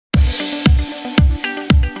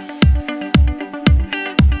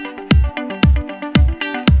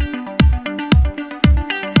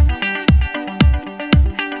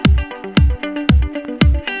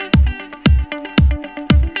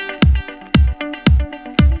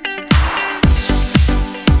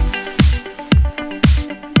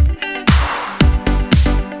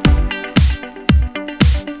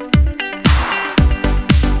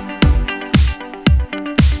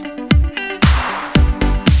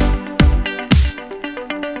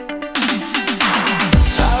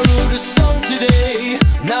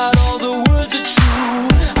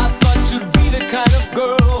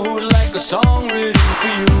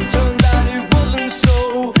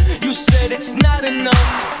not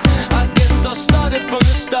enough. I guess I'll start it from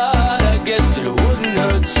the start. I guess it wouldn't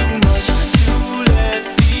hurt too much to let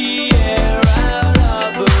the air out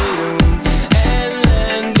our balloon and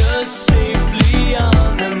land us safely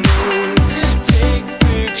on the moon. Take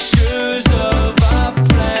pictures of our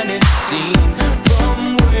planet seen from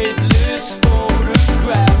weightless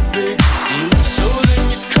photographic scenes. So then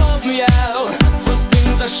you called me out for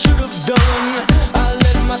things I should have done. I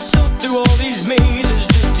led myself through all these mazes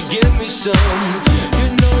just to get me some. You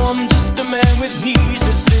know I'm just a man with needs.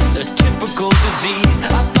 This is a typical disease.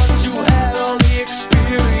 I thought you had all the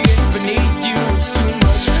experience beneath you. It's too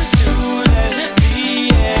much to let the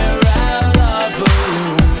air out our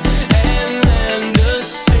balloon and land us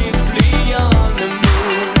safely on the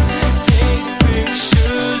moon. Take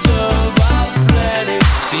pictures of our planet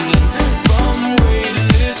seen from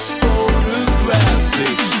weightless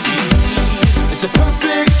photographic scenes. It's a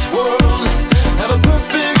perfect world, have a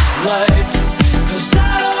perfect life, 'cause I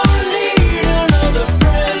don't need another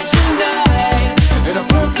friend tonight. In a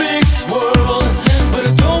perfect world, but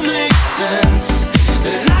it don't make sense,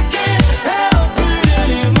 and I can't help it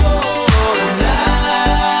anymore. And I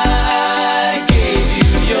gave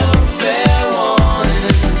you your fair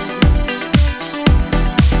warning,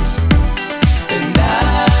 and I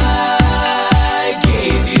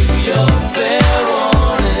gave you your fair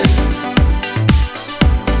warning,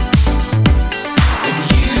 and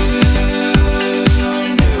you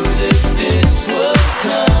knew that this was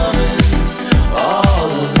coming all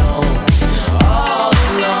alone, all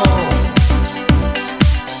alone,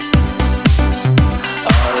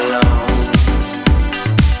 all alone.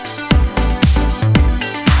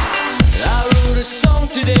 I wrote a song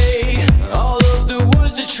today, all of the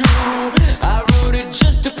words are true. I wrote it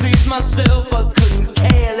just to please myself, I couldn't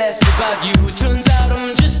care less about you. Turns out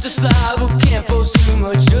I'm just a slob who can't boast too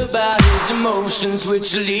much about his emotions,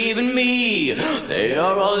 which are leaving me, they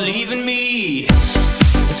are all leaving me.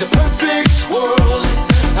 It's a perfect world,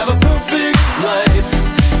 have a perfect life,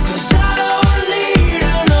 'cause I don't need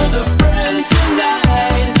another friend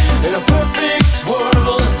tonight. In a perfect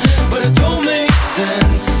world, but it don't make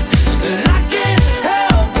sense, and I can't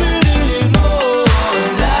help it anymore.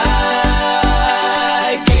 And I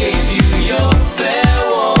gave you your fair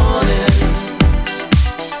warning,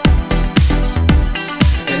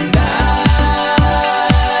 and I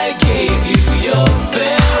gave you your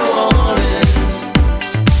fair warning,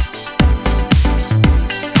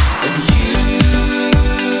 and you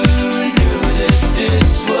knew that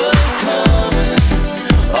this was coming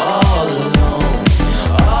all alone,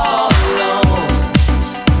 all alone,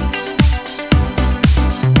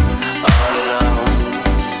 all alone.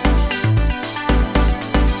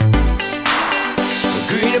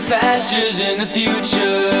 Greener pastures in the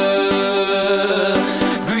future,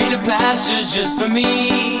 greener pastures just for me.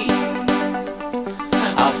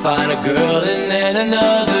 I'll find a girl and then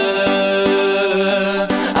another,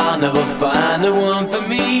 I'll never find the one for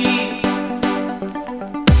me.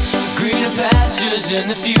 Greener pastures in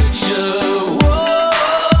the future,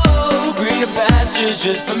 whoa, greener pastures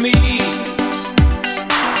just for me.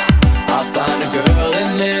 I'll find a girl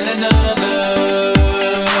and then another,